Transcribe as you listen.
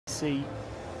see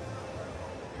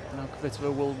how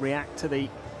Kvitova will react to the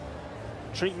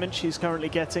treatment she's currently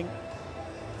getting.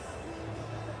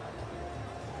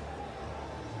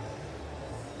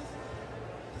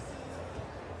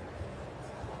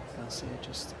 Garcia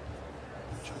just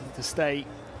trying to stay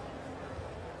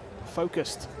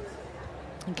focused.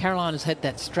 And Caroline has had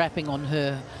that strapping on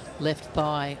her left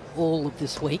thigh all of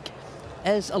this week,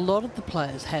 as a lot of the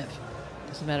players have.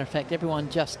 As a matter of fact,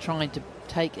 everyone just trying to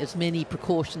take as many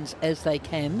precautions as they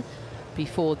can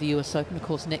before the US Open. Of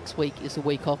course, next week is a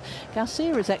week off.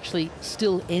 Garcia is actually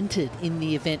still entered in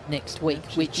the event next week,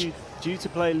 She's which due to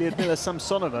play Lyudmila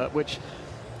Samsonova, which,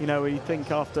 you know, you think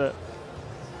after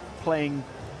playing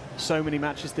so many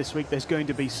matches this week, there's going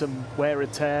to be some wear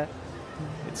and tear.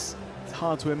 It's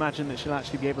hard to imagine that she'll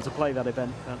actually be able to play that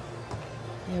event.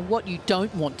 Yeah, what you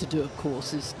don't want to do, of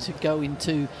course, is to go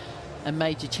into a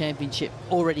major championship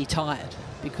already tired,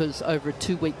 because over a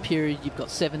 2-week period you've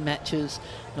got 7 matches.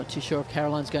 Not too sure if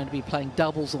Caroline's going to be playing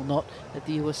doubles or not at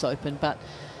the US Open, but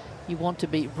you want to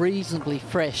be reasonably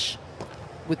fresh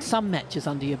with some matches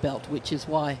under your belt, which is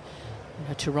why, you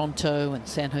know, Toronto and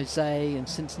San Jose and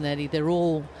Cincinnati, they're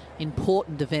all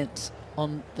important events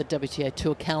on the WTA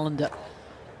Tour calendar.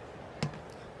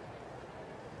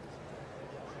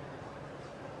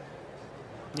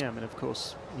 Yeah, I mean, of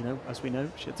course, you know, as we know,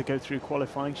 she had to go through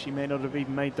qualifying. She may not have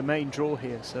even made the main draw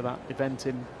here. So that event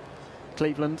in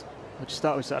Cleveland, which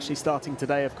is actually starting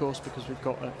today, of course, because we've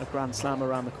got a Grand Slam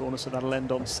around the corner. So that'll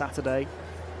end on Saturday.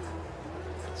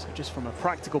 So just from a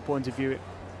practical point of view, it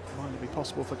might not be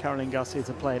possible for Caroline Garcia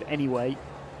to play it anyway,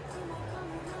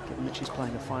 given that she's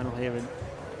playing the final here in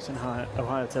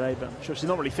Ohio today. But I'm sure she's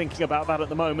not really thinking about that at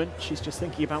the moment. She's just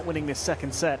thinking about winning this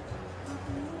second set.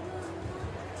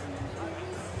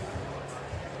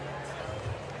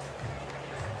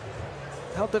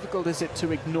 How difficult is it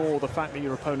to ignore the fact that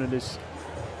your opponent is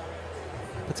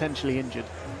potentially injured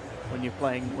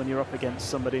when you're up against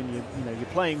somebody and you know you're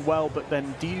playing well, but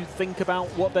then do you think about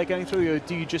what they're going through, or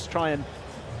do you just try and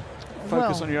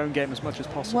focus on your own game as much as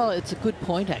possible? Well, it's a good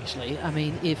point, actually. I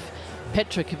mean, if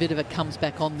Petra Kvitova comes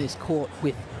back on this court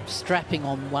with strapping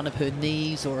on one of her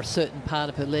knees or a certain part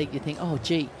of her leg, you think, oh,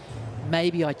 gee,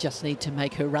 maybe I just need to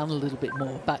make her run a little bit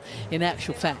more. But in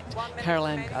actual fact,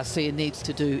 Caroline Garcia needs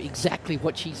to do exactly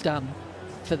what she's done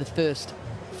for the first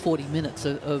 40 minutes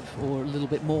or a little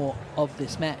bit more of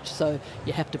this match. So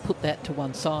you have to put that to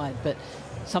one side. But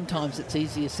sometimes it's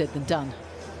easier said than done.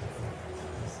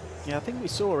 Yeah, I think we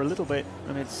saw a little bit,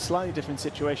 I mean, it's a slightly different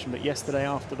situation, but yesterday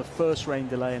after the first rain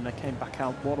delay and they came back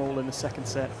out 1-1 in the second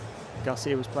set,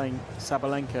 Garcia was playing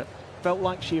Sabalenka. Felt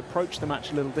like she approached the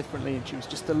match a little differently, and she was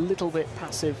just a little bit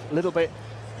passive, a little bit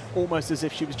almost as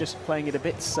if she was just playing it a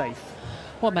bit safe.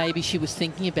 Well, maybe she was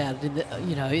thinking about it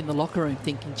in the locker room,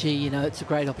 thinking, gee, you know, it's a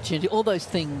great opportunity. All those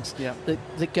things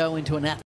that go into an athlete.